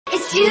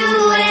It's you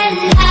and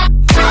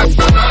I.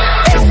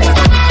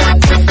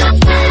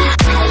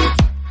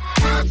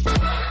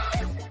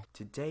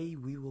 Today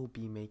we will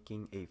be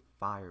making a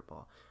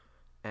fireball,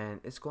 and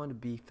it's going to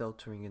be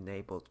filtering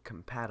enabled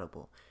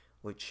compatible,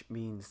 which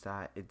means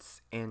that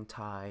it's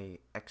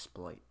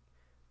anti-exploit,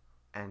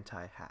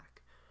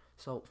 anti-hack.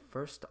 So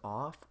first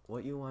off,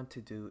 what you want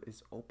to do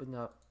is open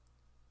up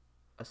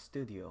a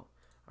studio.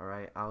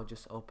 Alright, I'll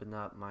just open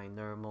up my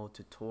normal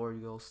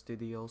tutorial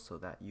studio so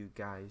that you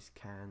guys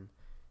can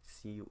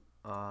see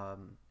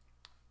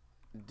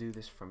do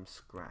this from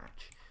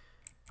scratch.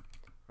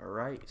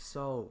 Alright,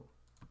 so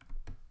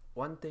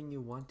one thing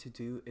you want to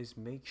do is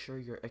make sure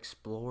your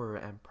Explorer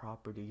and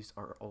properties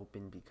are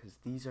open, because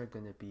these are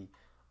going to be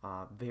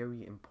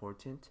very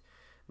important.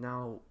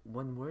 Now,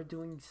 when we're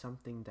doing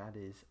something that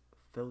is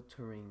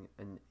filtering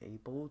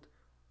enabled,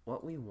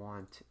 what we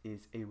want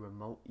is a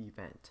remote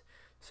event.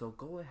 So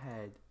go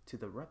ahead to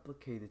the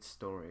replicated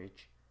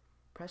storage,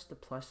 press the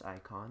plus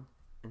icon,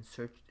 and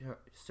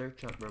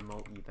search up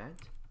remote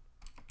event.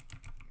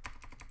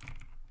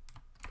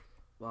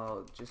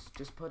 Well,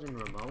 just put in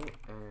remote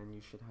and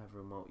you should have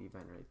remote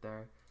event right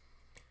there.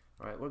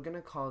 Alright, we're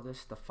gonna call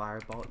this the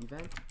fireball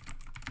event.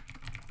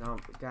 Now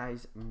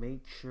guys,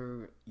 make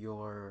sure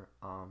your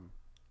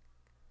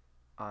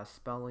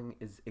spelling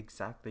is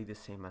exactly the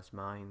same as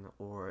mine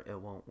or it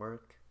won't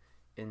work.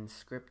 In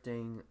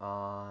scripting,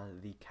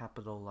 the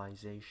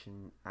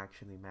capitalization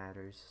actually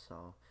matters,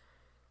 so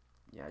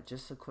yeah,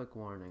 just a quick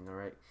warning.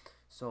 Alright,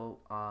 so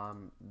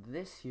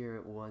this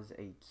here was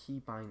a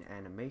keybind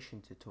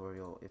animation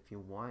tutorial. If you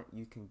want,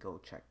 you can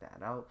go check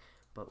that out,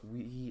 but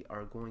we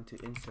are going to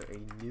insert a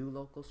new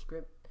local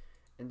script,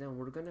 and then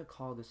we're gonna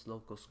call this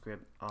local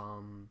script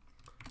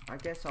I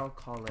guess I'll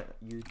call it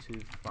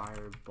YouTube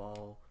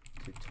Fireball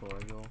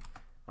Tutorial.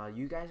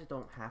 You guys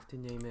don't have to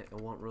name it,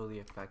 it won't really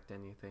affect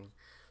anything.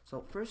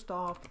 So first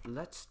off,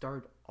 let's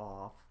start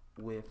off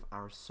with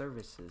our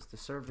services, the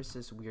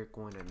services we are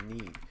going to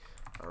need.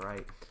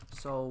 Alright,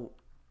 so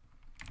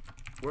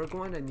we're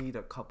going to need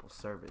a couple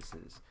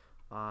services.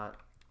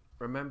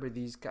 Remember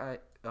these guys,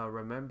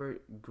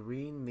 remember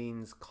green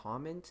means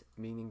comment,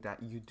 meaning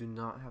that you do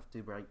not have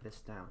to write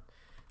this down.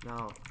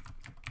 Now,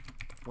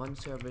 one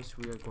service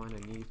we are going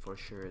to need for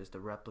sure is the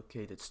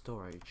replicated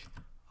storage.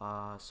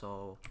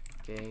 So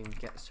game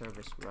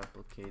GetService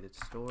replicated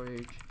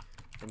storage,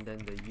 and then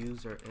the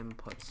user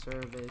input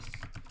service,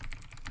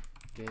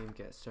 game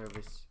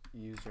GetService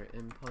user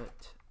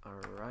input.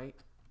 Alright,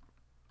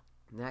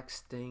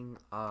 next thing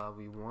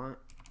we want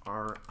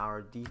are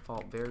our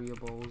default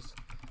variables.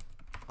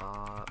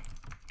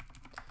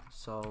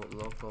 So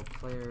local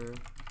player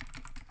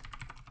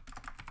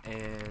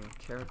and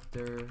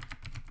character,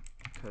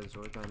 because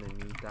we're gonna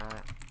need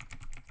that.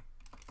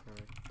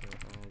 Character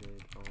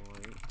added,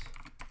 alright.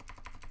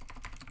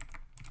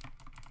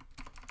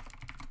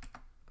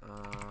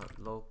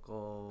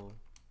 Local,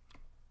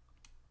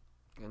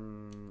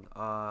 and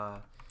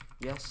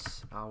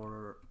yes,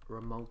 our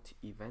remote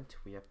event,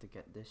 we have to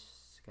get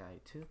this guy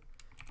too.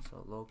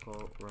 So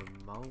local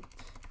remote,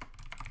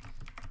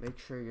 make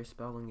sure your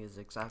spelling is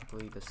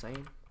exactly the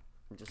same.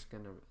 I'm just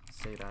gonna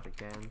say that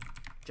again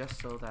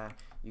just so that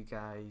you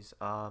guys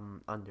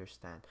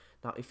understand.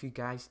 Now if you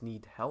guys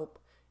need help,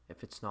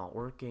 if it's not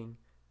working,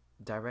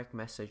 direct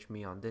message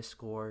me on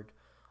Discord.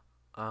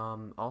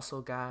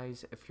 Also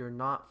guys, if you're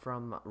not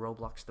from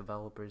Roblox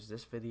developers,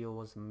 this video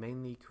was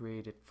mainly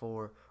created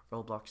for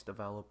Roblox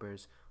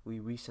developers. We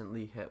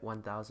recently hit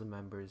 1,000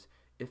 members.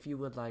 If you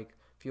would like,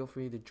 feel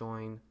free to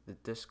join the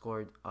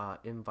Discord.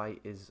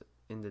 Invite is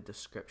in the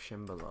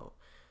description below.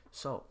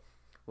 So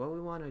what we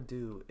want to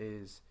do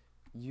is,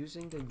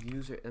 using the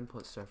user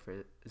input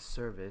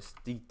service,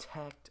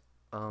 detect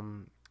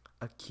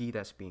a key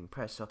that's being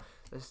pressed. So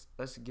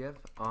let's give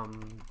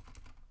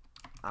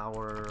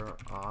our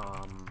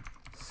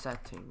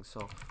settings.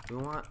 So we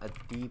want a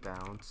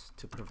debounce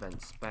to prevent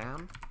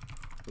spam.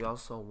 We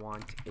also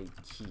want a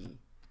key,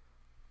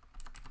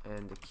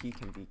 and the key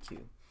can be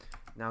Q.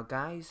 Now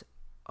guys,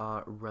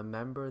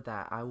 remember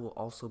that I will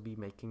also be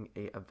making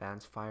a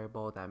advanced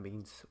fireball. That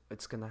means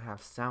it's gonna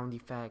have sound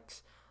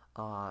effects,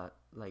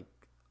 like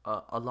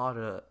a lot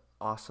of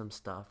awesome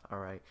stuff.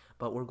 Alright,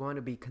 but we're going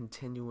to be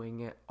continuing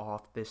it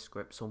off this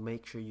script, so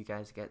make sure you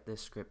guys get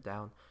this script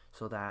down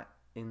so that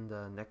in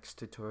the next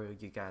tutorial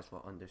you guys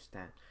will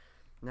understand.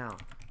 Now,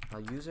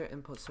 user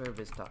input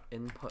service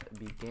input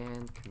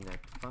began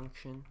connect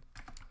function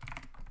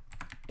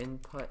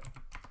input,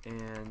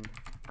 and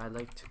I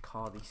like to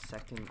call the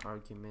second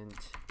argument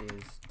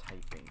is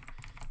typing.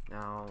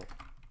 Now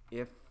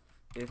if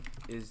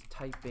is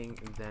typing,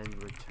 then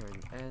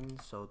return n,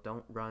 so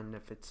don't run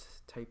if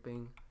it's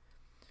typing.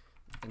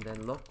 And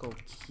then local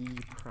key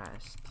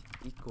pressed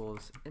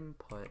equals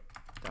input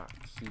dot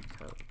key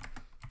code.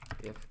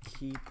 If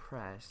key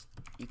pressed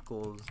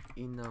equals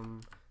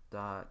enum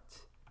dot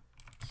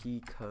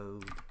key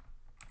code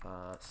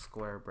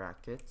square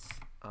brackets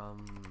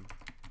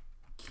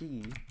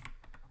key,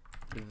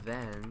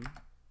 then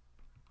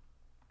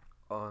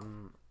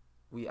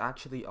we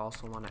actually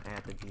also want to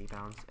add the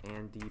debounce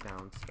and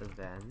debounce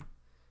then.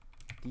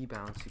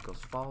 Debounce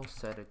equals false,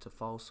 set it to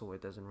false so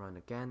it doesn't run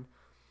again.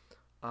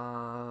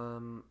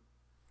 Oh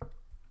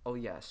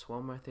yes,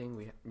 one more thing,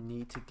 we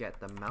need to get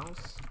the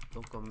mouse.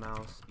 Local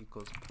mouse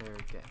equals player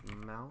get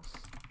mouse.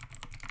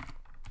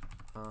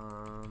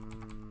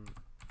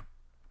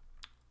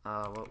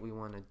 What we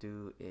want to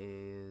do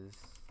is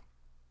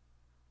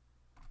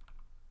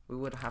we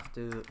would have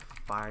to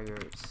fire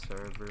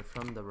server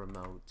from the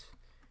remote,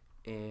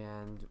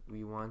 and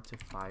we want to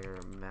fire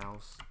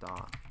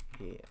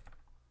mouse.hit.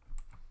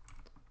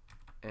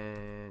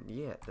 And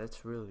yeah,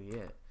 that's really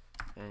it.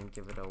 And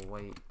give it a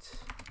weight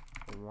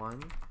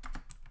 1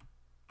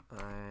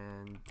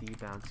 and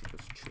debounce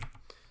equals true.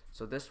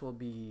 So this will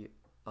be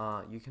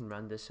you can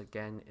run this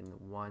again in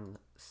 1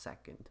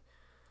 second.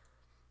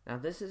 Now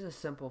this is a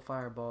simple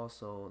fireball,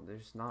 so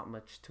there's not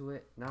much to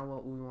it. Now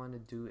what we want to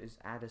do is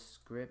add a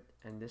script,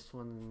 and this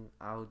one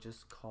I'll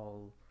just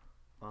call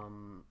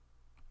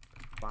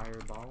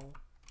fireball.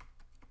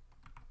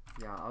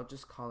 Yeah, I'll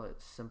just call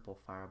it simple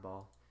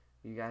fireball.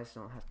 You guys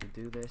don't have to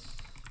do this,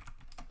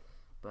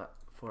 but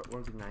for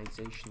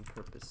organization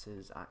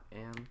purposes I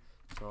am.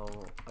 So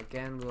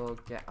again, we'll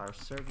get our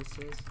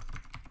services.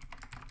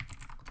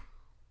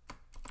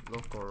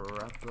 Local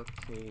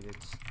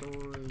replicated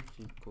storage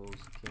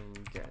equals can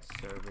get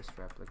service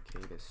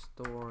replicated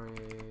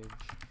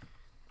storage,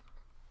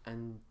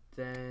 and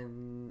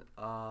then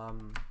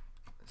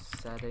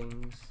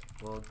settings,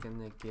 we're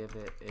gonna give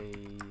it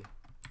a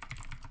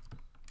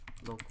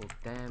local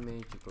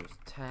damage equals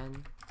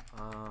 10.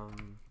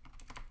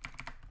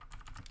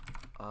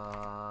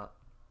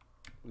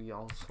 We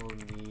also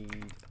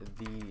need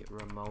the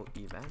remote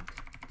event,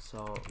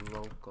 so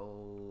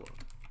local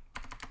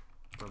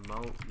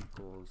remote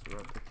equals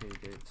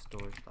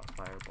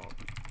ReplicatedStorage.FireBall.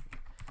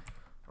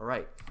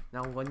 Alright,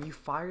 now when you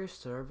fire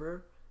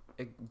server,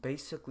 it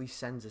basically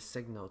sends a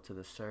signal to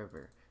the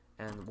server,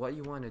 and what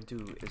you want to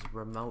do is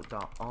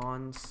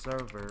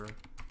Remote.OnServer,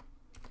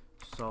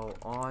 so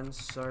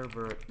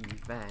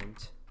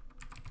OnServerEvent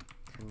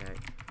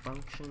connect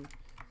function,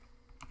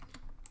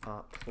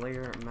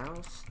 player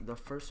mouse. The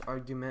first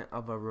argument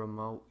of a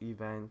remote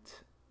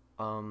event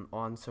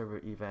on server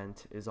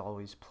event is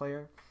always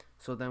player.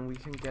 So then we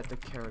can get the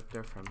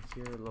character from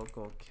here.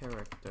 Local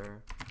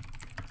character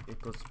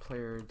equals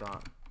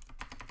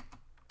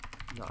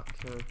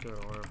player.character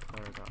or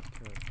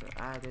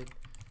player.CharacterAdded.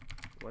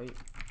 Wait.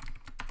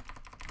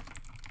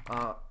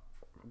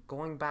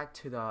 Going back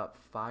to the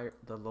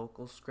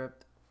local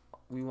script,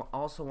 we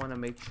also want to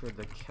make sure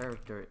the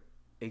character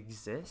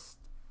exists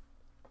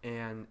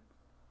and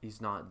he's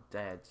not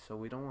dead. So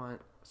we don't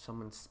want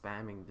someone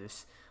spamming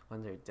this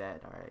when they're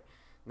dead. Alright.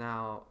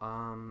 Now,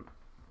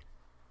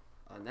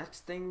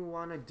 next thing we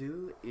want to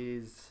do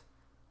is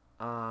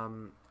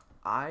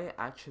I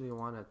actually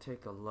want to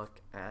take a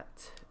look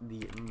at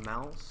the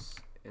mouse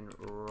in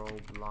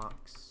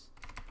Roblox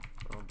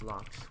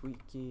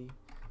wiki.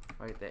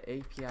 Right, the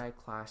API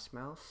class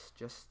mouse,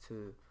 just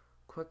to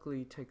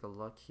quickly take a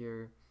look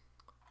here.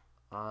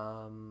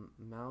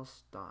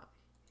 Mouse dot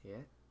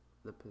hit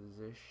the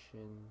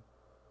position.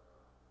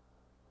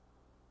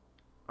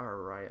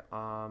 Alright,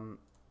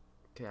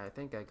 okay, I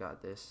think I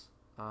got this.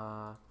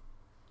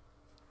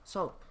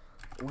 So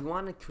we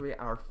want to create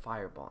our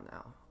fireball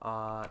now.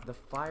 The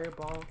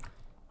fireball,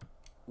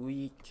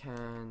 we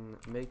can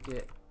make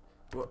it,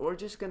 we're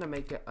just gonna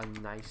make it a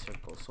nice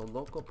circle. So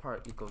local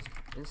part equals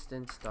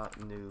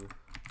Instance.new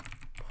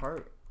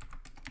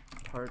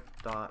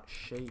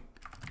part.shape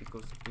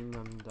equals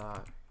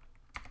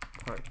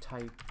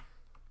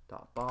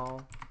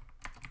Enum.PartType.Ball.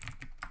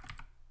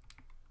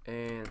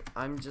 And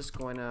I'm just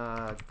going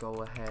to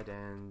go ahead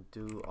and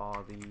do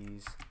all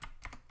these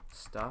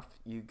stuff.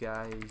 You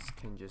guys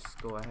can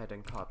just go ahead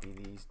and copy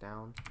these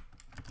down.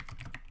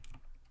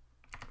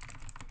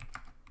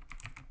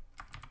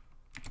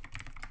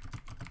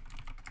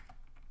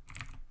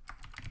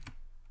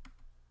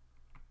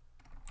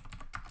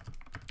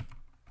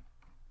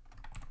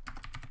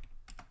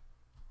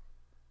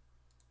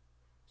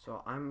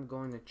 So I'm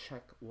going to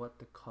check what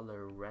the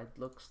color red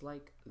looks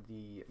like,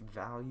 the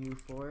value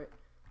for it,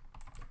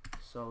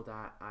 so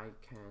that I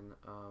can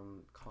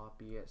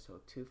copy it.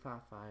 So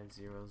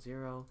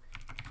 25500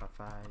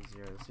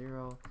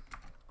 5500.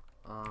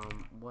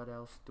 What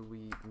else do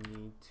we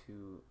need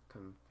to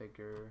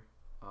configure?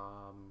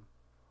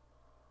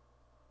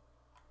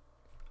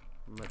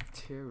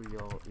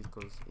 Material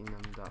equals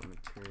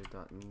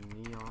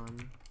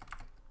Enum.Material.Neon.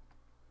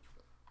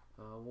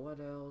 What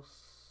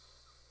else?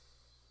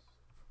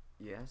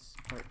 Yes,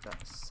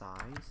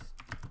 Part.Size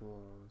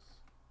equals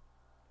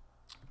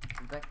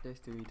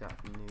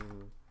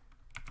Vector3.new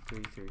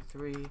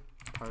 333.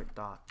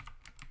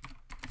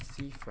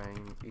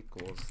 Part.CFrame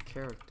equals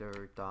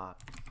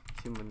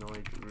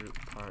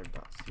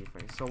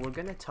Character.HumanoidRootPart.CFrame. So we're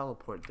gonna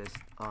teleport this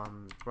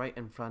right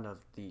in front of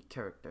the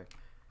character.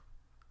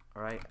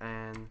 Alright,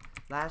 and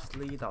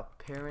lastly, the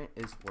parent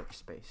is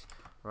workspace.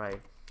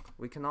 Right,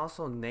 we can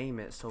also name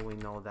it so we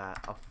know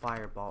that a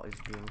fireball is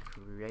being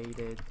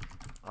created.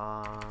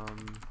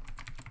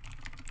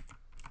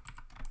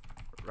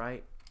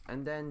 right?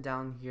 And then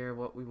down here,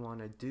 what we want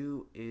to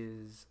do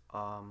is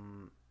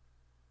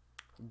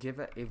give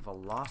it a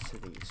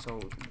velocity. So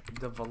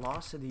the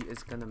velocity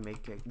is gonna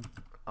make it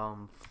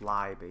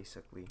fly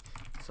basically.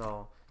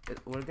 So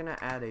we're gonna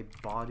add a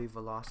body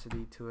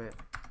velocity to it.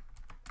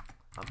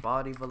 A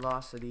body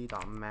velocity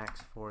dot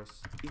max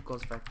force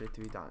equals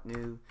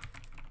vector3.new.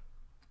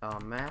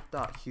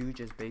 Math.huge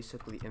is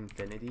basically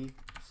infinity.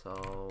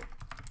 So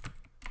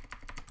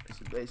it's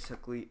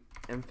basically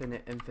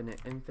infinite.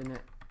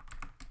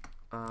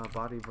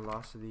 Body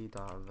velocity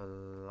dot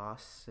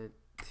velocity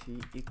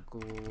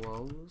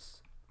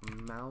equals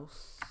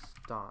mouse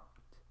dot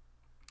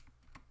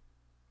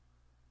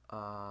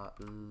I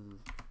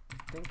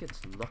think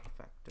it's look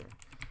vector.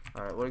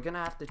 Alright, we're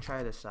gonna have to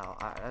try this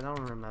out. I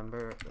don't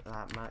remember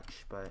that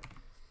much, but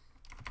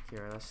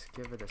here, let's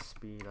give it a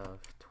speed of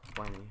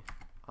 20.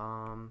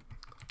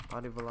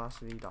 Body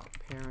velocity dot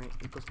parent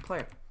equals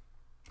player.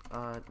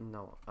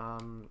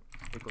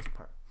 Equals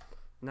part.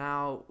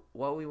 Now,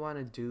 what we want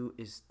to do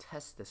is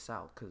test this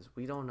out because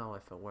we don't know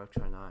if it works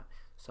or not.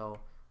 So,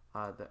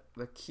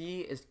 the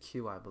key is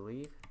Q, I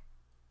believe.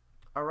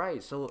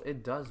 Alright, so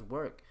it does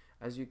work.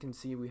 As you can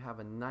see, we have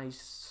a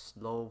nice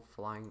slow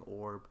flying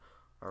orb.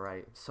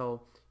 Alright,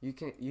 so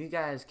you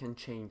guys can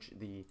change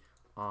the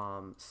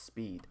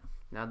speed.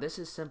 Now this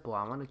is simple.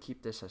 I want to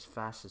keep this as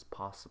fast as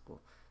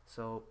possible.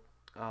 So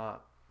now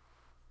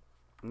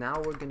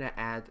we're gonna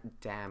add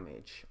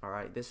damage.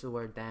 Alright, this is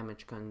where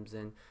damage comes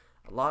in.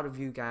 A lot of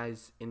you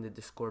guys in the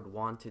Discord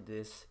wanted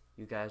this.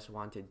 You guys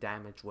wanted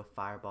damage with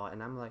Fireball,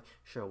 and I'm like,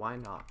 sure, why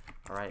not?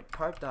 Alright,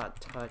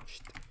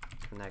 part.touched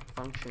connect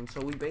function.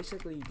 So we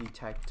basically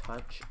detect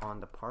touch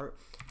on the part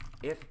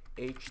if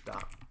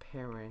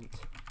h.parent.name.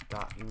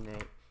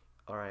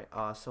 Alright,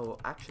 so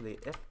actually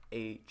if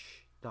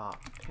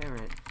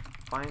h.parent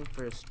find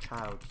first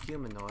child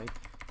humanoid,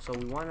 so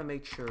we want to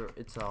make sure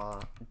it's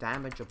a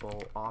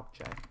damageable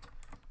object.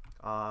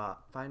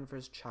 Find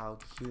first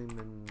child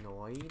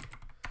humanoid,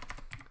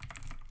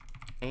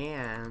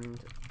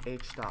 and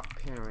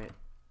h.parent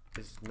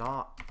is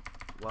not,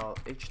 well,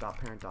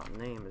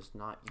 h.parent.name is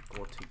not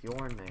equal to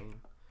your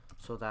name,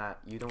 so that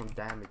you don't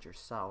damage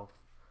yourself.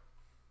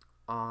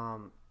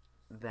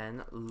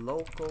 Then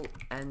local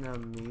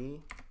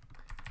enemy,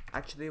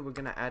 actually we're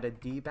gonna add a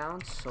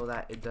debounce so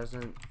that it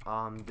doesn't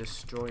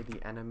destroy the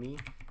enemy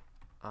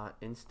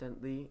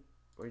instantly.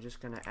 We're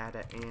just gonna add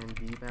an and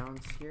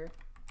debounce here.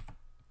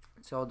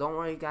 So don't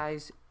worry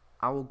guys,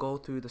 I will go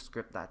through the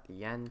script at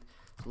the end.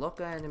 So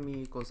local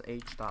enemy equals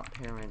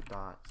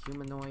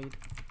h.parent.humanoid.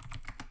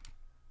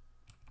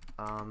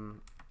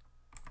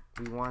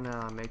 We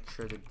wanna make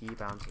sure the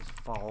debounce is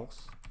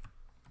false,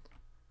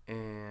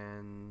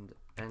 and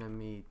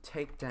enemy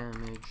take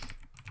damage.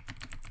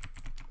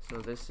 So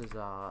this is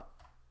a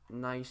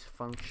nice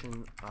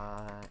function,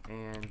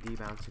 and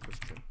debounce equals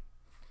true.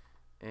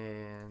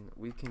 And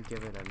we can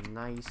give it a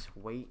nice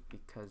weight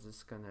because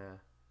it's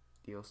gonna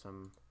deal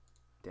some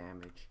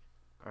damage.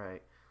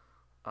 Alright,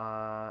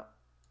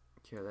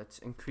 here, let's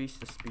increase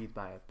the speed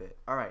by a bit.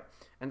 Alright,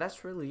 and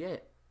that's really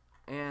it.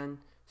 And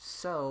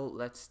so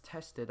let's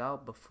test it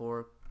out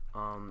before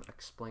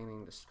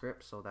explaining the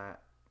script so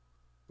that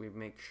we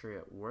make sure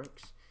it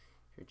works.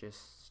 Here,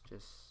 just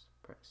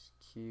press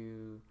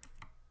Q,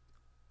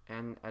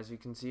 and as you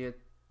can see, it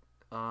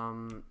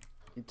you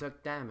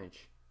took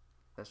damage.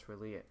 That's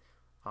really it.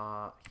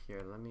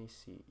 Here, let me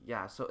see.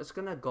 Yeah, so it's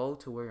gonna go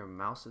to where your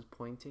mouse is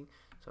pointing.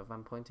 So if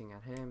I'm pointing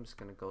at him, it's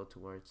gonna go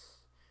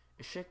towards,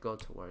 it should go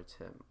towards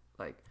him.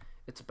 Like,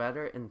 it's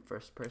better in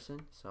first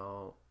person.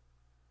 So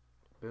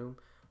boom.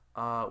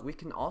 We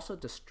can also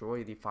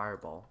destroy the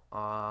fireball.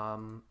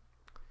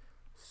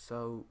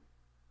 So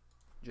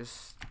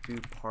just do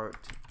part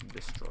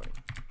destroy,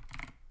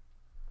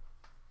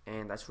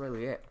 and that's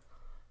really it.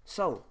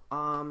 So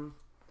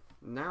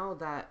now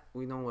that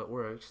we know it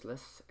works,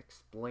 let's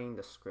explain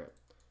the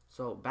script.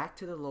 So back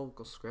to the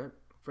local script.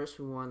 First,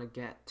 we want to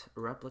get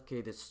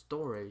replicated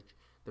storage.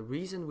 The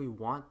reason we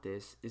want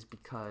this is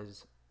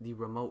because the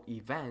remote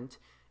event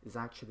is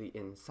actually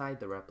inside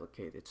the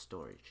replicated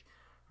storage.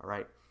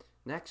 Alright,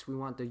 next we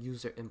want the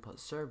user input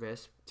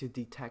service to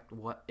detect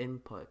what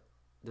input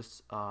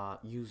this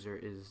user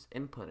is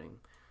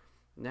inputting.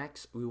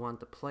 Next, we want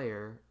the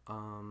player,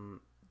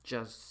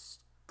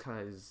 just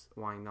cause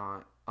why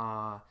not.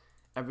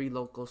 Every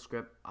local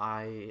script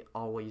I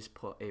always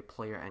put a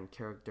player and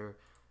character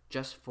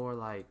just for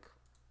like,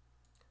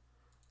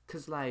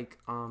 cause like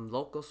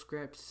local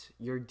scripts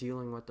you're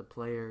dealing with the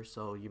player,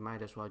 so you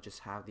might as well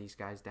just have these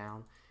guys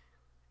down.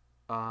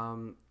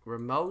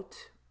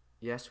 Remote,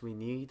 yes, we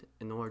need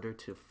in order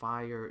to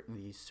fire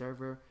the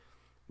server.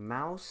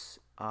 Mouse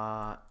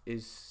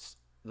is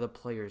the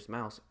player's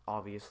mouse,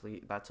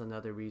 obviously. That's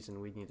another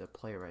reason we need a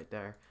player right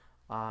there.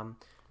 And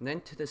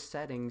then to the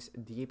settings,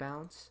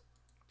 debounce,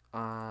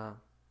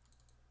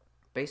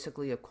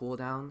 basically a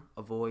cooldown,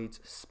 avoids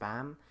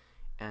spam,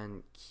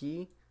 and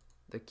key,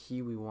 the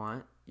key we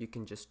want, you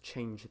can just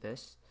change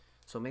this.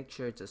 So make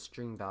sure it's a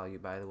string value,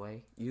 by the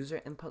way.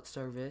 User input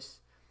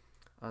service,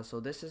 so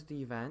this is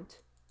the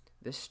event.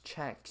 this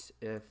checks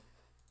if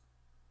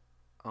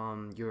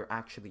you're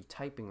actually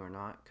typing or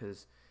not,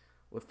 because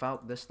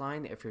without this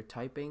line, if you're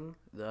typing,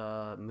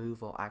 the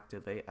move will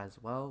activate as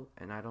well,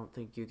 and I don't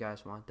think you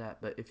guys want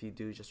that. But if you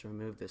do, just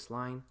remove this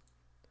line.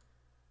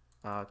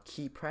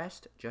 Key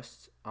pressed,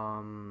 just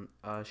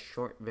a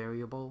short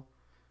variable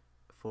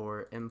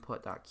for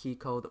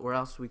input.keycode, or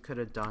else we could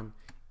have done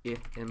if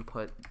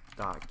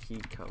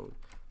input.keycode,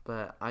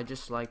 but I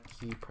just like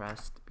key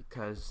pressed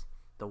because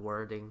the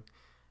wording.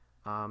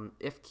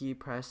 If key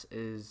press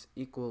is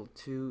equal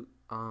to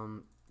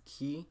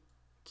key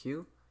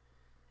q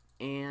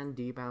and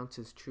dbounce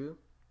is true,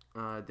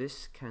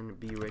 this can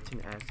be written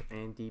as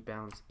and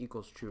dbounce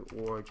equals true,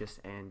 or just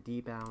and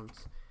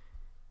dbounce,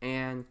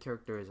 and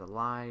character is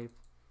alive.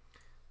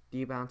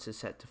 Dbounce is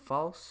set to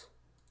false.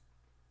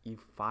 You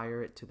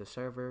fire it to the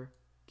server,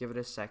 give it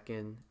a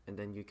second, and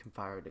then you can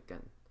fire it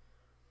again.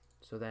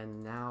 So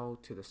then now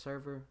to the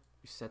server,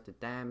 we set the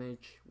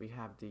damage. We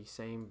have the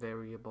same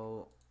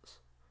variables.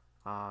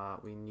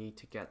 We need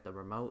to get the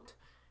remote,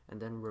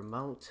 and then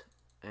remote,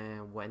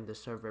 and when the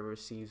server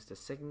receives the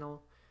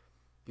signal,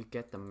 you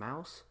get the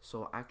mouse.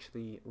 So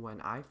actually, when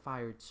I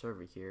fired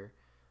server here,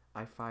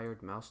 I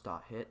fired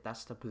mouse.hit.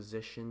 That's the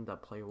position the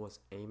player was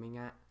aiming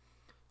at.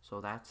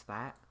 So that's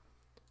that.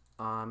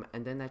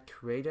 And then I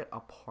created a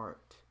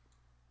part.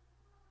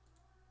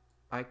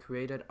 I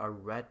created a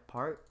red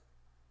part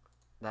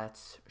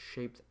that's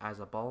shaped as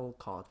a ball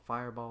called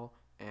FireBall,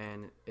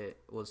 and it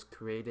was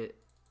created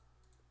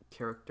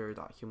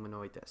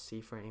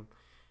Character.Humanoid.CFrame,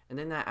 and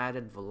then I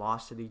added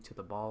velocity to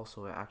the ball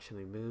so it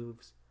actually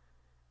moves,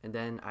 and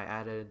then I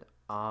added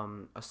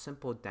a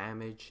simple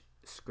damage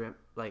script,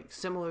 like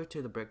similar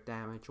to the brick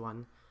damage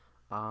one.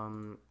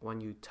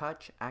 When you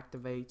touch,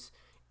 activates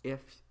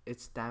if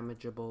it's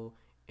damageable,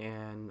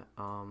 and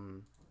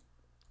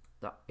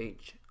the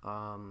H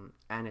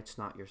and it's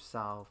not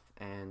yourself,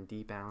 and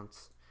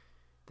dbounce,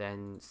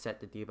 then set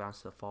the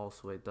dbounce to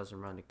false so it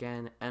doesn't run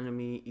again.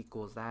 Enemy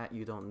equals that.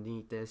 You don't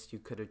need this. You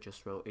could have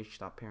just wrote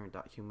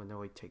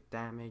h.parent.humanoid take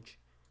damage,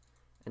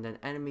 and then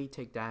enemy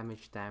take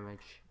damage,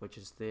 which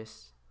is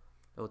this.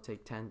 It will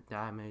take 10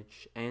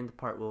 damage, and the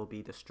part will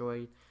be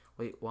destroyed.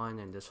 Wait 1,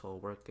 and this will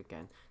work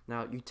again.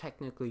 Now you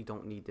technically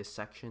don't need this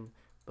section,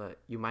 but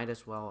you might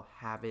as well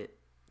have it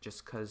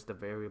just because the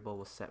variable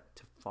was set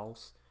to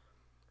false.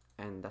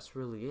 And that's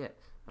really it.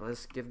 Now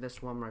let's give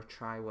this one more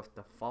try with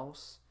the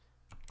false.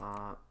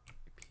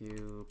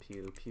 Pew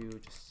pew pew,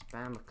 just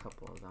spam a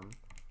couple of them.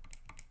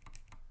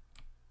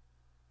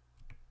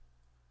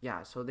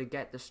 Yeah, so they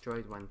get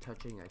destroyed when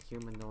touching a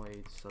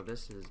humanoid. So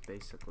this is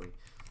basically,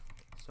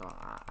 so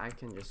I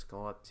can just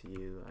go up to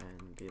you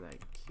and be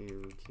like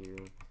Q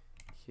Q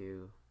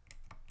Q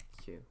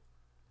Q,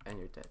 and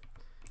you're dead.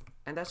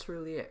 And that's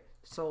really it.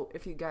 So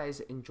if you guys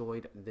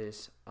enjoyed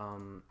this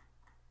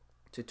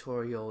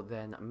tutorial,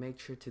 then make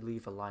sure to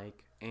leave a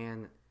like,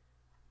 and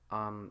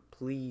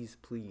please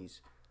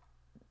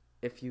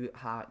if you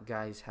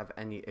guys have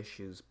any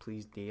issues,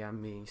 please DM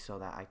me so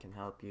that I can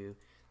help you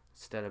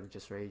instead of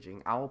just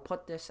raging. I will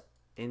put this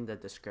in the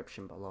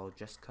description below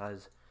just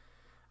cause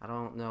I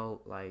don't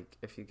know, like,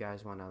 if you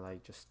guys want to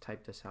like just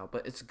type this out,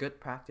 but it's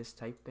good practice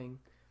typing.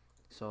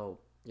 So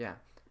yeah,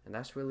 and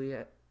that's really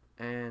it,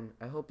 and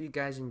I hope you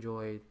guys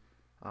enjoyed.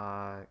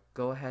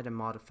 Go ahead and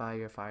modify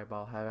your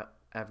fireball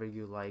however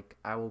you like.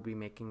 I will be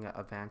making an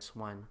advanced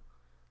one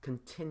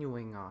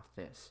continuing off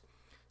this.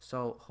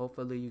 So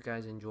hopefully you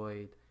guys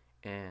enjoyed,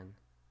 and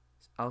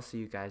I'll see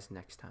you guys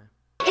next time.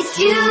 It's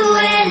you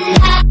and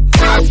I.